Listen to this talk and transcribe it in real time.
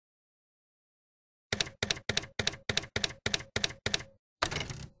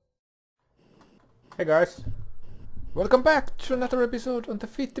Hey guys, welcome back to another episode on the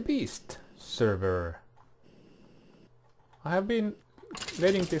Feed the Beast server. I have been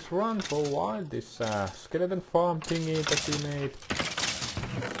letting this run for a while, this skeleton farm thingy that we made.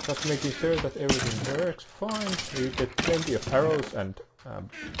 Just making sure that everything works fine. We get plenty of arrows and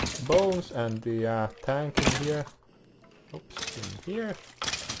bones, and the tank in here. Oops, in here.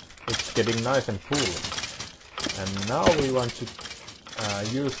 It's getting nice and full. And now we want to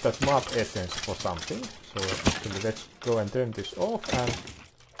use that mob essence for something. So actually let's go and turn this off and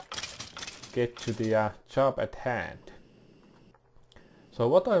get to the job at hand. So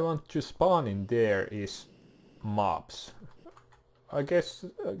what I want to spawn in there is mobs. I guess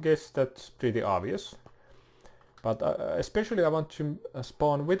that's pretty obvious. But especially I want to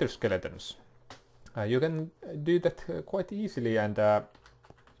spawn wither skeletons. You can do that quite easily, and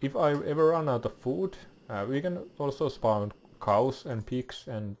if I ever run out of food, we can also spawn cows and pigs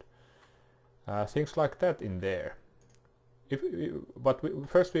and things like that in there.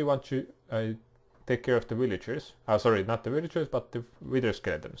 First we want to take care of the villagers. Sorry, not the villagers, but the wither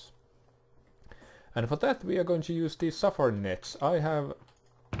skeletons. And for that we are going to use these safari nets. I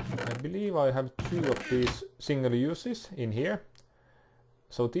believe I have 2 of these single uses in here.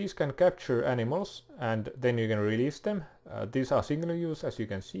 So these can capture animals and then you can release them. These are single use, as you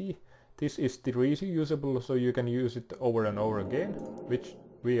can see. This is the reusable, so you can use it over and over again, which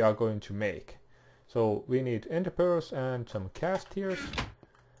we are going to make. So we need ender pearls and some cast tears.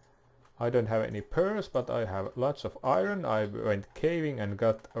 I don't have any pearls, but I have lots of iron. I went caving and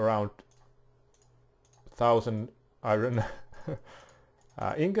got around 1,000 iron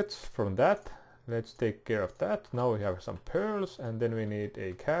ingots from that. Let's take care of that. Now we have some pearls, and then we need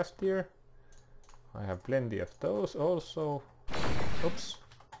a cast tear. I have plenty of those also. Oops.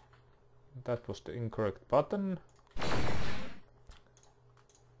 That was the incorrect button.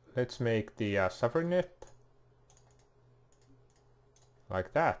 Let's make the safari net.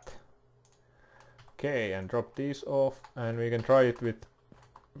 Like that. Okay, and drop these off, and we can try it with,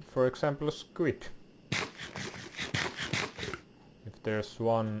 for example, a squid. If there's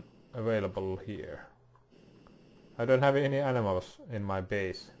one available here. I don't have any animals in my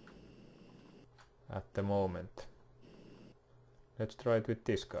base at the moment. Let's try it with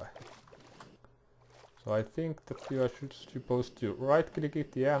this guy. So I think that you are supposed to right click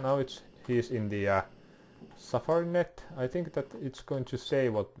it. Yeah, now he's in the safari net. I think that it's going to say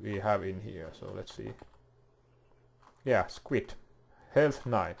what we have in here. So let's see. Yeah, squid. Health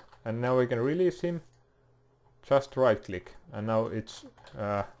 9. And now we can release him. Just right click. And now it's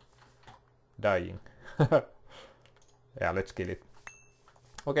dying. Yeah, let's kill it.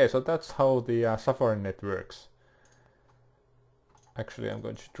 Okay, so that's how the safari net works. Actually, I'm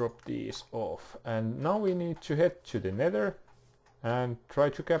going to drop these off. And now we need to head to the nether and try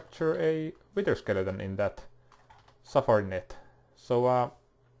to capture a wither skeleton in that safari net. So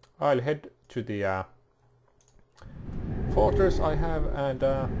I'll head to the fortress I have, and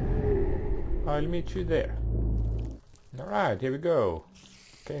I'll meet you there. Alright, here we go.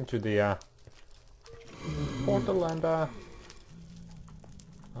 Came to the portal and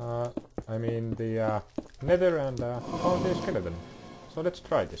I mean the nether, and found a skeleton. So let's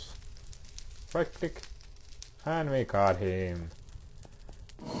try this. Right click and we got him.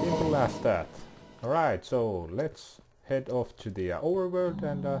 Simple as that. Alright, so let's head off to the overworld,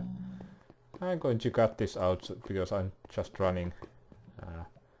 and I'm going to cut this out because I'm just running.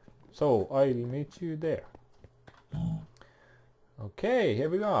 So I'll meet you there. Okay, here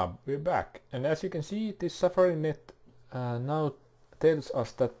we are. We're back. And as you can see, this safari net now tells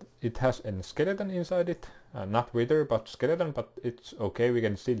us that it has a skeleton inside it. Not wither, but skeleton, but it's okay, we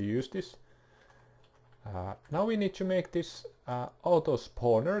can still use this. Now we need to make this auto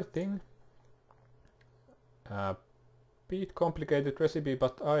spawner thing. Bit complicated recipe,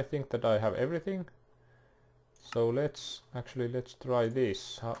 but I think that I have everything. So let's try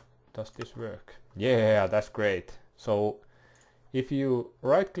this. How does this work? Yeah, that's great. So if you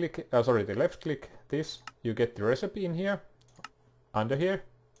left click this, you get the recipe in here, under here,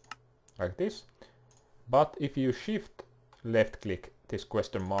 like this. But if you shift left click this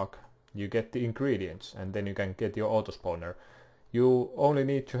question mark, you get the ingredients, and then you can get your auto spawner. You only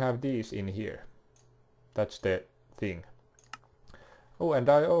need to have these in here. That's the thing. Oh, and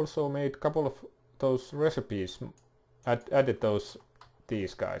I also made a couple of those recipes. Added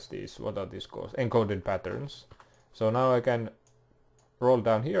these guys, what are these called? Encoded patterns. So now I can roll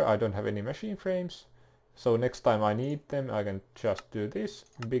down here. I don't have any machine frames. So next time I need them, I can just do this,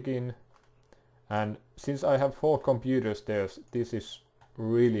 begin. And since I have 4 computers, this is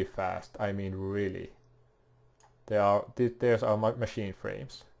really fast. I mean really. There's our machine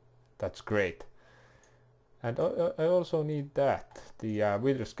frames. That's great. And I also need that, the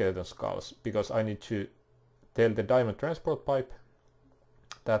wither skeleton skulls, because I need to tell the diamond transport pipe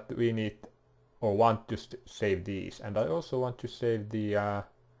that we need or want to save these. And I also want to save these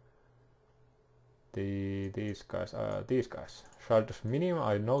guys. Shard of minimum,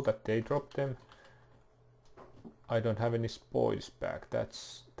 I know that they drop them. I don't have any spoils back.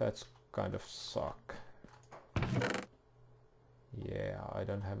 That's kind of suck. Yeah, I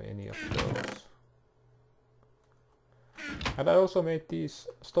don't have any of those. And I also made these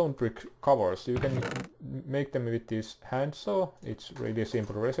stone brick covers. You can make them with this handsaw. It's really a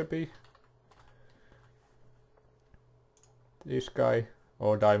simple recipe. This guy,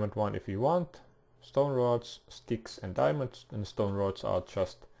 or diamond one if you want. Stone rods, sticks and diamonds, and stone rods are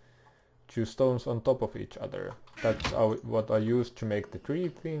just 2 stones on top of each other. That's what I used to make the tree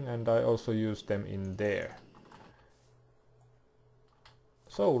thing, and I also use them in there.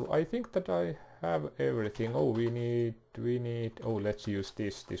 So I think that I have everything. Oh, we need, oh, let's use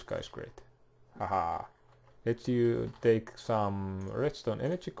this guy's great. Haha. Let's take some redstone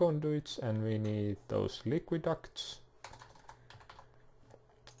energy conduits, and we need those liquid ducts.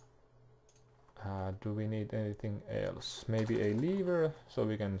 Do we need anything else? Maybe a lever so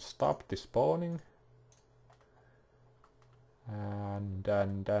we can stop the spawning. And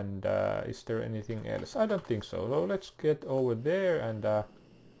is there anything else? I don't think so. So let's get over there and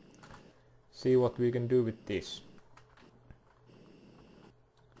see what we can do with this.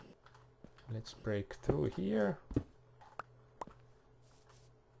 Let's break through here.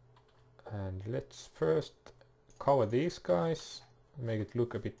 And let's first cover these guys, make it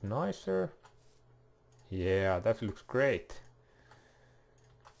look a bit nicer. Yeah, that looks great.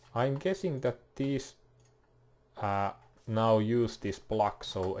 I'm guessing that these now use this block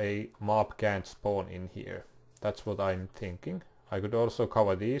so a mob can't spawn in here. That's what I'm thinking. I could also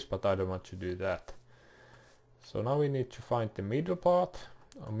cover these, but I don't want to do that. So now we need to find the middle part,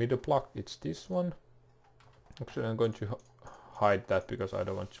 or middle block. It's this one. Actually, I'm going to hide that because I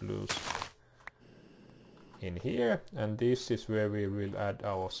don't want to lose in here. And this is where we will add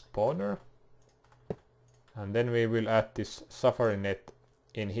our spawner. And then we will add this safari net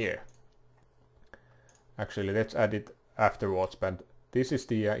in here. Actually, let's add it afterwards, but this is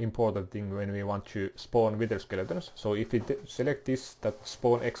the important thing when we want to spawn wither skeletons. So if we select this, that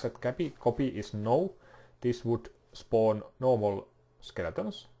spawn exact copy is no, this would spawn normal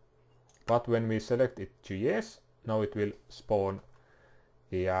skeletons. But when we select it to yes, now it will spawn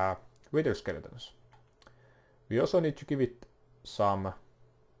the wither skeletons. We also need to give it some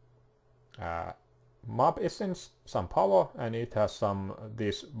mob essence, some power, and it has some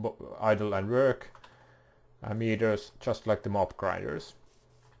these idle and work meters, just like the mob grinders.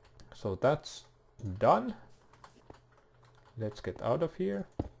 So that's done. Let's get out of here,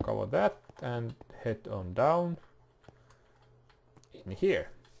 cover that, and head on down in here.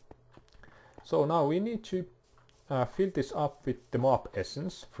 So now we need to fill this up with the mob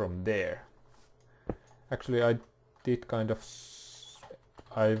essence from there. Actually, I did kind of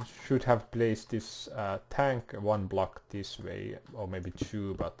I should have placed this tank 1 block this way, or maybe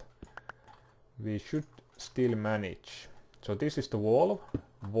 2, but we should still manage. So this is the valve,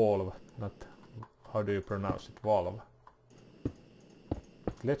 not how do you pronounce it, valve.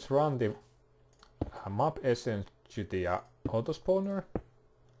 Let's run the mob essence to the auto spawner,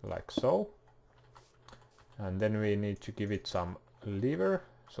 like so. And then we need to give it some lever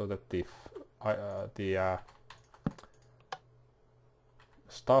so that the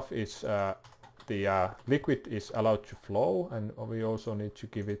stuff is the liquid is allowed to flow, and we also need to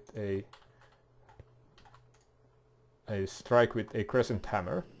give it a strike with a crescent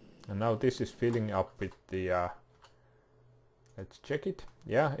hammer. And now this is filling up with the let's check it.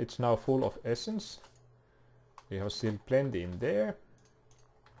 Yeah, it's now full of essence. We have still plenty in there.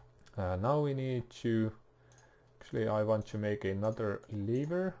 Now we need to, actually I want to make another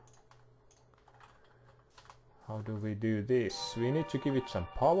lever. How do we do this? We need to give it some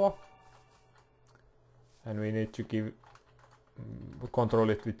power, and we need to control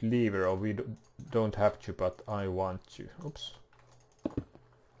it with lever, or we don't have to, but I want to. Oops.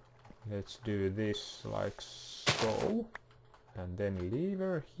 Let's do this like so, and then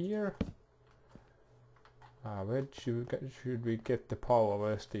lever here. Where should we get the power?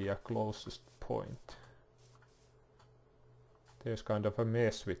 Where's the closest point? There's kind of a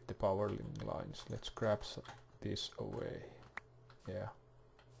mess with the power lines. Let's grab this away. Yeah.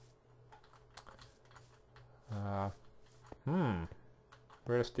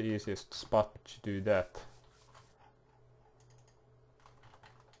 Where's the easiest spot to do that?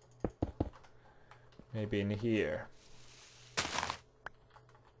 Maybe in here.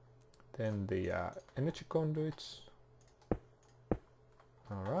 Then the energy conduits.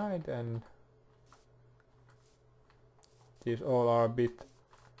 Alright, and these all are a bit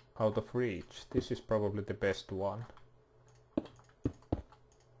out of reach. This is probably the best one.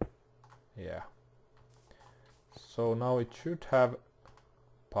 Yeah. So now it should have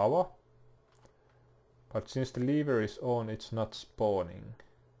power. But since the lever is on, it's not spawning.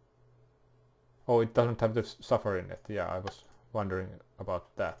 Oh, it doesn't have the suffer in it. Yeah, I was wondering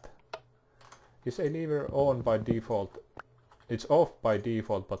about that. Is a lever on by default? It's off by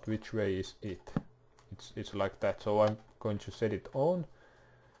default, but which way is it? It's like that. So I'm going to set it on,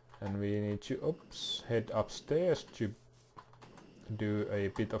 and we need to head upstairs to do a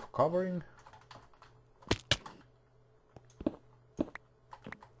bit of covering.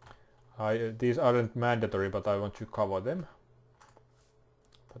 These aren't mandatory, but I want to cover them.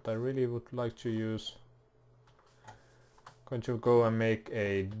 But I really would like to use... Going to go and make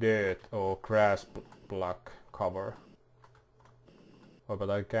a dirt or grass block cover. Oh, but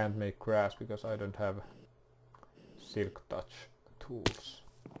I can't make grass because I don't have silk touch tools.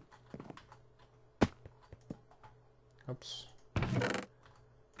 Oops.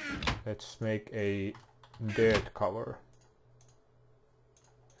 Let's make a dirt cover.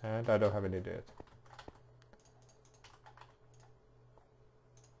 And I don't have any dirt.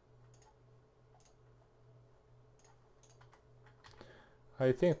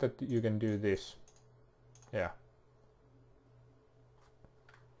 I think that you can do this. Yeah.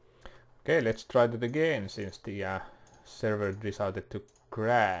 Okay, let's try that again since the server decided to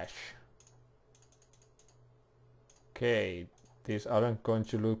crash. Okay, these aren't going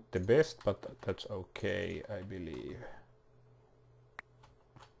to look the best, but that's okay, I believe.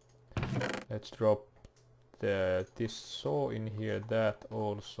 Let's drop this saw in here, that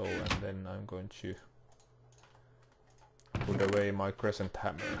also, and then I'm going to put away my crescent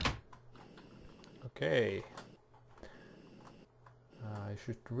hammer. Okay. I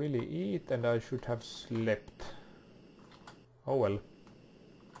should really eat, and I should have slept. Oh well.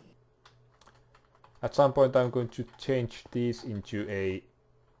 At some point I'm going to change these into a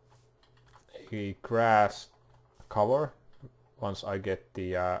grass cover once I get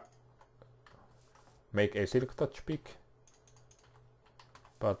the make a silk touch pick.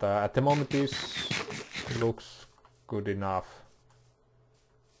 But at the moment this looks good enough.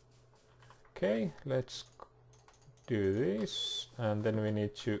 Okay, let's do this, and then we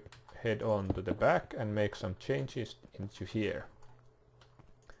need to head on to the back and make some changes into here.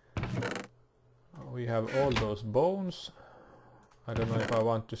 We have all those bones. I don't know if I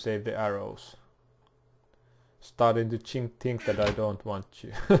want to save the arrows. Starting to think that I don't want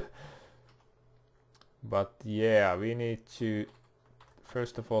to. But yeah, we need to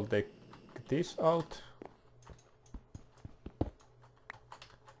first of all take this out.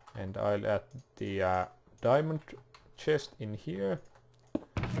 And I'll add the diamond chest in here.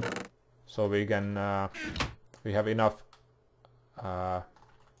 So we can we have enough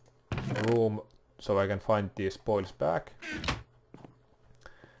room so I can find the spoils back.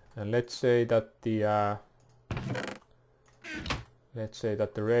 And let's say that the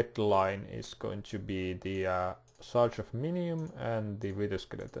red line is going to be the Sarge of Minium and the Wither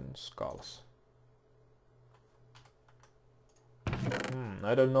Skeleton skulls.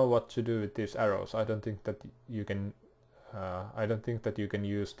 I don't know what to do with these arrows. I don't think that you can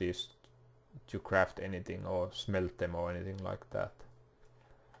use these to craft anything or smelt them or anything like that.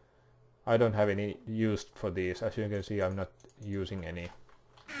 I don't have any use for these. As you can see, I'm not using any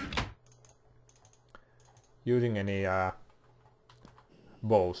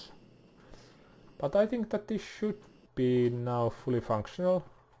bows. But I think that this should be now fully functional.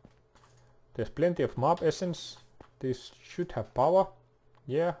 There's plenty of mob essence. This should have power.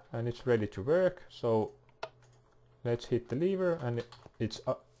 Yeah, and it's ready to work. So let's hit the lever, and it's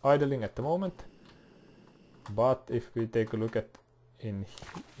idling at the moment. But if we take a look at in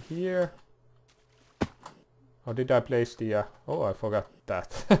here, or did I place the oh, I forgot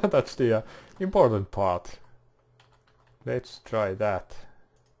that. That's the important part. Let's try that.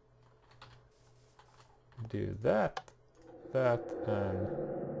 Do that, and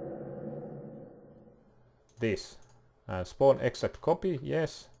this. And spawn exact copy,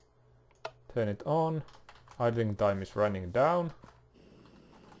 yes. Turn it on. Idling time is running down.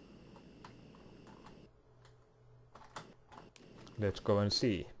 Let's go and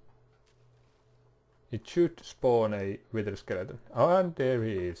see. It should spawn a wither skeleton. Oh, and there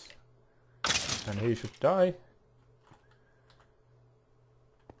he is. And he should die.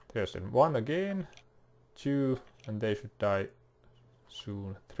 There's one again. 2, and they should die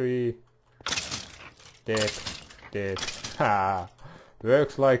soon. 3. Dead. Dead. Ha!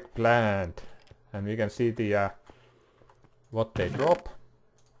 Works like planned. And we can see the what they drop.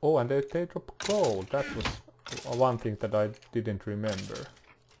 Oh, and they drop gold. That was one thing that I didn't remember.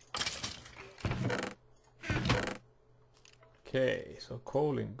 Okay, so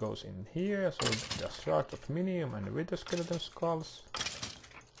coaling goes in here, so just shards of minium and wither skeleton skulls.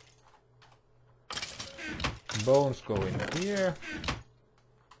 Bones go in here.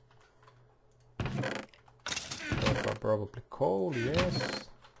 Those are probably coal, yes.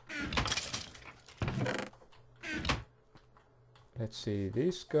 Let's see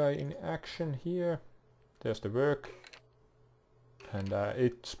this guy in action here. There's the work. And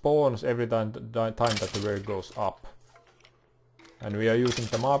it spawns every time that the work goes up. And we are using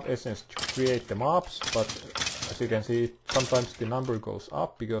the mob essence to create the mobs, but as you can see, sometimes the number goes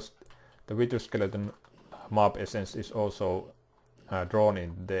up because the wither skeleton mob essence is also drawn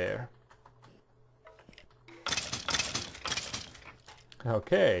in there.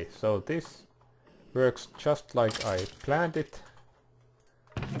 Okay, so this works just like I planned it.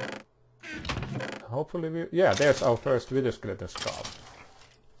 Hopefully yeah, there's our first wither skeleton skull.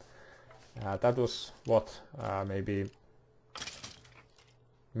 That was what, maybe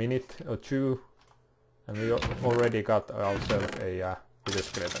minute or two, and we already got ourselves a wither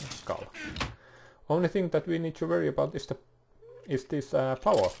skeleton skull. Only thing that we need to worry about is this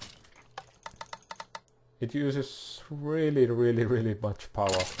power. It uses really much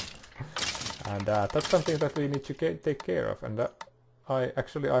power, and that's something that we need to take care of. And I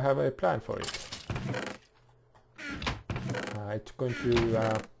have a plan for it. It's going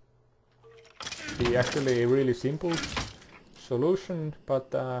to be actually a really simple solution,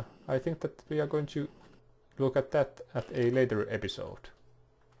 but I think that we are going to look at that at a later episode.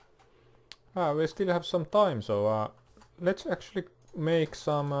 We still have some time, so let's actually make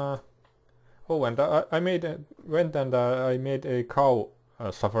some... oh, and I made a cow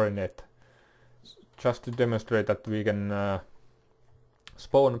safari net just to demonstrate that we can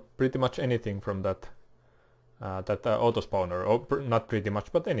spawn pretty much anything from that auto spawner, or not pretty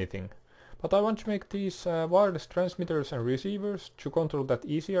much, but anything. But I want to make these wireless transmitters and receivers to control that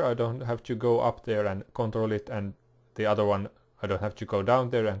easier. I don't have to go up there and control it, and the other one I don't have to go down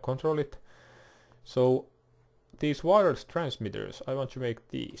there and control it. So these wireless transmitters, I want to make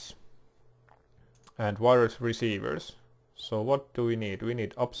these. And wireless receivers. So what do we need? We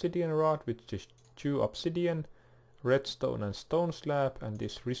need obsidian rod, which is 2 obsidian, redstone and stone slab, and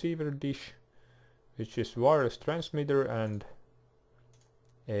this receiver dish, which is wireless transmitter and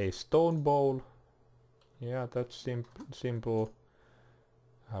a stone bowl. Yeah, that's simple.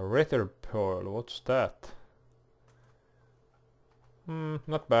 A rether pearl, what's that?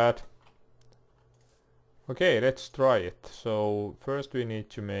 Not bad. Okay, let's try it. So first we need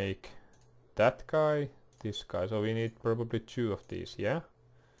to make that guy, this guy. So we need probably 2 of these, yeah?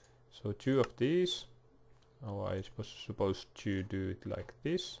 So 2 of these. Oh, I was supposed to do it like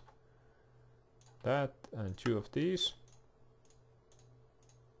this. That, and 2 of these.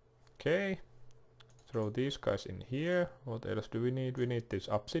 Okay. Throw these guys in here. What else do we need? We need these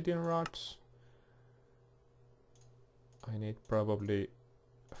obsidian rods. I need probably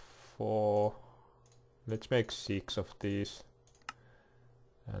 4. Let's make 6 of these.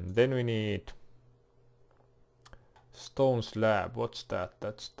 And then we need stone slab. What's that?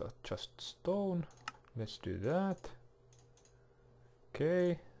 That's just stone. Let's do that.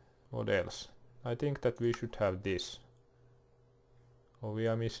 Okay. What else? I think that we should have this. Oh, we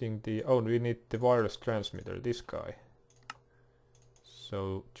are missing the... oh, we need the wireless transmitter, this guy.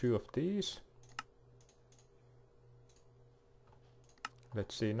 So 2 of these.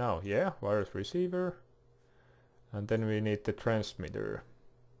 Let's see now. Yeah, wireless receiver. And then we need the transmitter.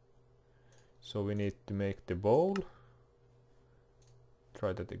 So we need to make the bowl.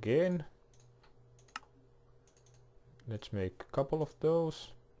 Try that again. Let's make a couple of those.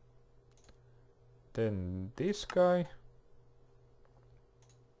 Then this guy.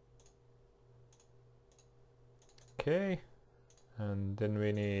 Okay. And then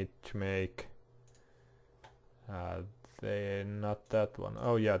we need to make not that one.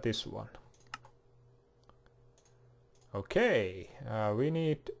 Oh yeah, this one. Okay, we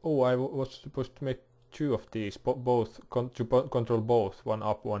need... oh, I was supposed to make 2 of these, both to control both, one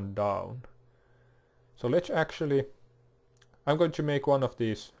up, one down. So let's actually... I'm going to make one of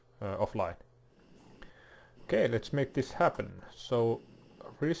these offline. Okay, let's make this happen. So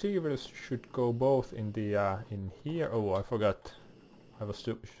receivers should go both in the in here. Oh, I forgot. I was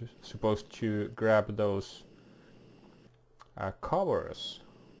supposed to grab those covers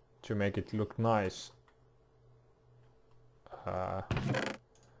to make it look nice.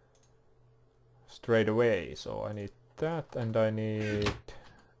 Straight away, so I need that, and I need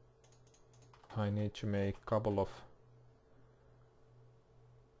to make couple of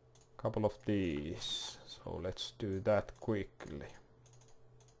these. So let's do that quickly.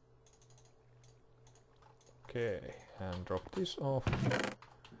 Okay, and drop this off,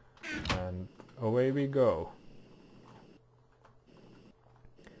 and away we go.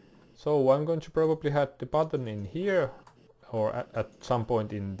 So I'm going to probably have the button in here, or at some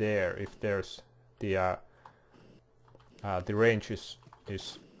point in there, if there's the range is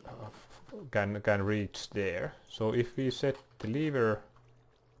can reach there. So if we set the lever,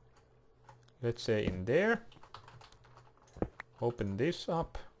 let's say in there, open this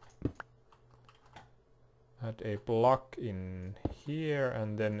up, add a block in here,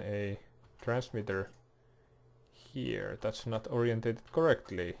 and then a transmitter here. That's not oriented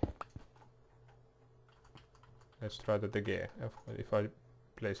correctly. Let's try that again. If I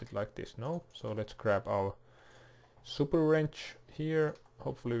place it like this, no. So let's grab our super wrench here.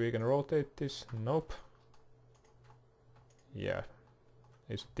 Hopefully we can rotate this. Nope. Yeah,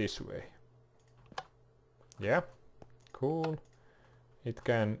 it's this way. Yeah, cool. It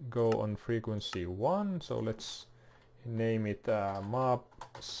can go on frequency 1, so let's name it mob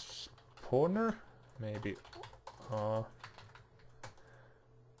spawner, maybe.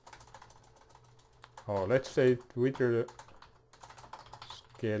 Oh, let's say Wither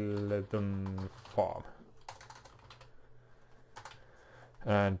skeleton farm.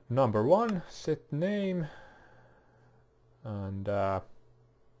 And number 1, set name, and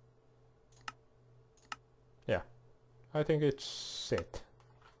yeah, I think it's set.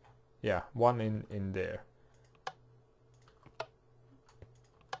 Yeah, 1 in there.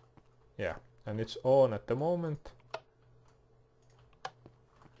 Yeah, and it's on at the moment.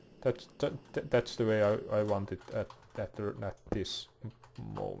 That's the way I want it at this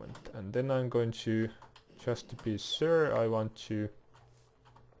moment. And then I'm going to, just to be sure, I want to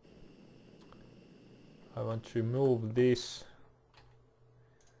move this.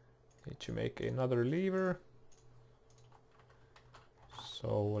 Need to make another lever.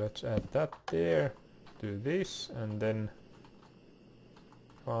 So let's add that there. Do this, and then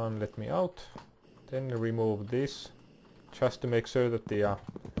come on, let me out. Then remove this, just to make sure that the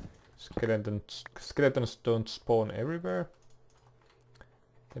skeletons don't spawn everywhere.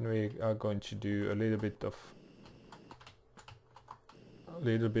 Then we are going to do a little bit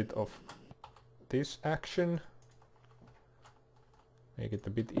of this action. Make it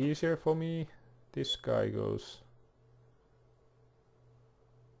a bit easier for me. This guy goes.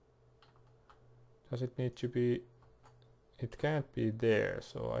 Does it need to be? It can't be there,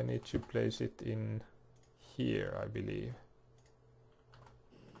 so I need to place it in here, I believe.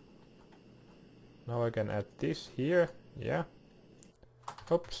 Now I can add this here. Yeah.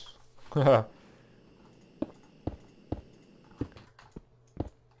 Oops.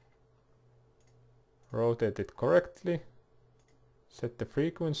 Rotate it correctly. Set the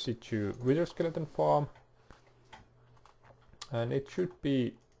frequency to Wither skeleton farm. And it should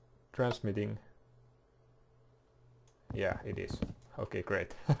be transmitting. Yeah, it is. Okay,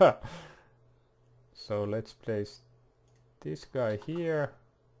 great. So let's place this guy here,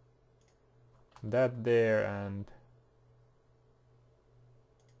 that there, and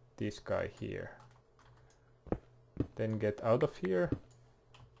this guy here. Then get out of here.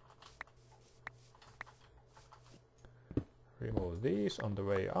 Remove these on the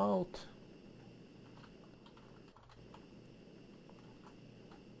way out.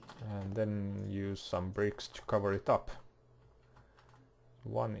 And then use some bricks to cover it up.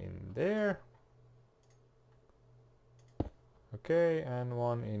 1 in there. Okay, and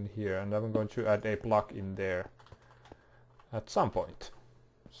 1 in here. And I'm going to add a block in there at some point.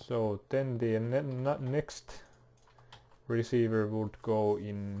 So then the next receiver would go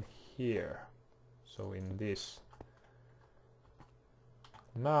in here. So in this.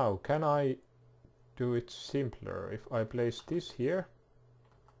 Now, can I do it simpler? If I place this here,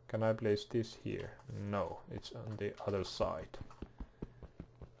 can I place this here? No, it's on the other side.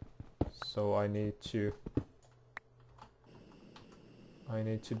 So I need to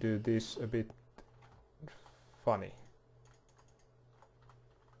do this a bit funny.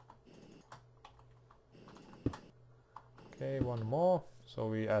 Okay, 1 more. So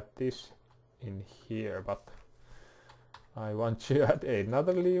we add this in here, but I want to add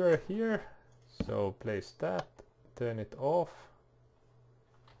another lever here. So place that, turn it off.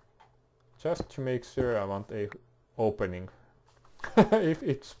 Just to make sure, I want a opening if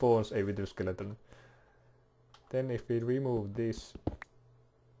it spawns a wither skeleton. Then if we remove this,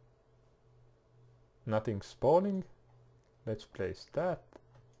 nothing spawning. Let's place that,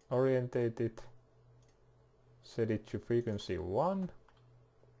 orientate it, set it to frequency 1,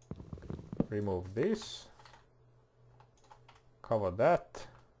 remove this, cover that,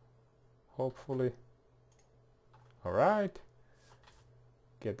 hopefully. Alright,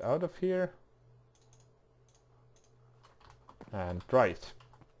 get out of here and try it.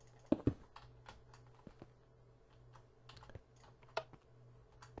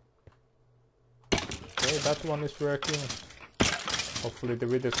 Okay, that one is working. Hopefully the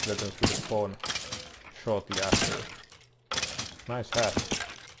wither skeletons will spawn shortly after. Nice hat.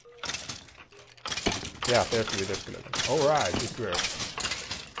 Yeah, there's the wither skeleton. Alright, it works.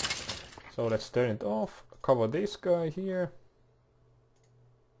 So let's turn it off. Cover this guy here.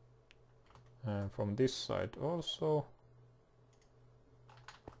 And from this side also.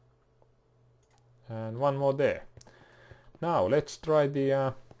 And one more there. Now let's try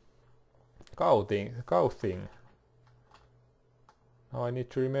the cow thing. Now I need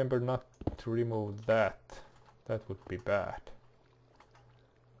to remember not to remove that. That would be bad.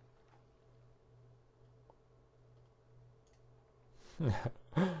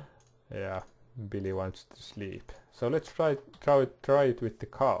 Yeah, Billy wants to sleep. So let's try it with the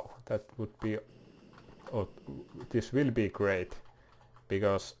cow. That would be, oh, this will be great,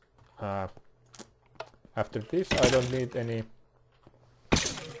 because after this I don't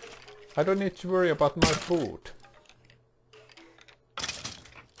need to worry about my food.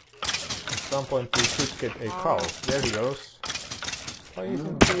 At some point we should get a cow. There he goes. Why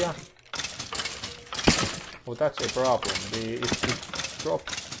isn't the oh, that's a problem. If we drop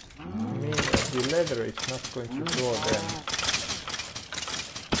the leather, it's not going to draw them.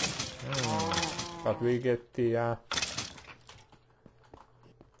 But we get the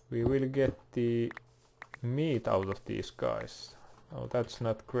we will get the meat out of these guys. Oh, that's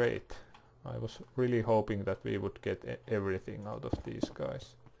not great. I was really hoping that we would get everything out of these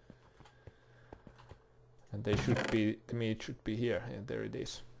guys. And they should be, the meat should be here. Yeah, there it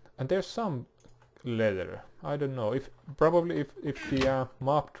is. And there's some leather. I don't know. If the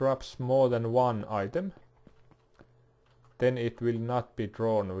map drops more than one item, then it will not be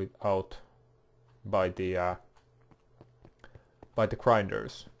drawn without by the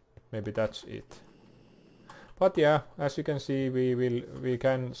grinders. Maybe that's it. But yeah, as you can see, we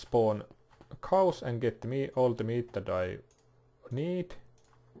can spawn cows and get the meat, all the meat that I need.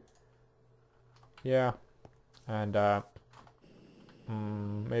 Yeah, and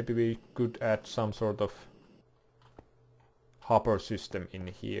maybe we could add some sort of hopper system in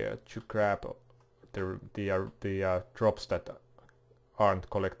here to grab the drops that aren't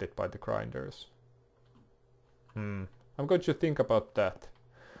collected by the grinders. I'm going to think about that.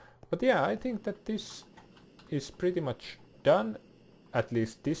 But yeah, I think that this is pretty much done. At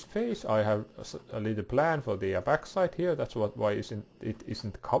least this phase. I have a little plan for the backside here. That's why it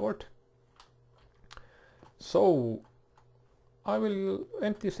isn't covered. So I will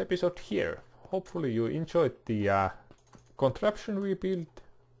end this episode here. Hopefully you enjoyed the contraption we built,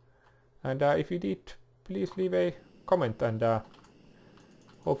 and if you did, please leave a comment, and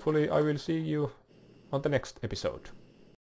hopefully I will see you on the next episode.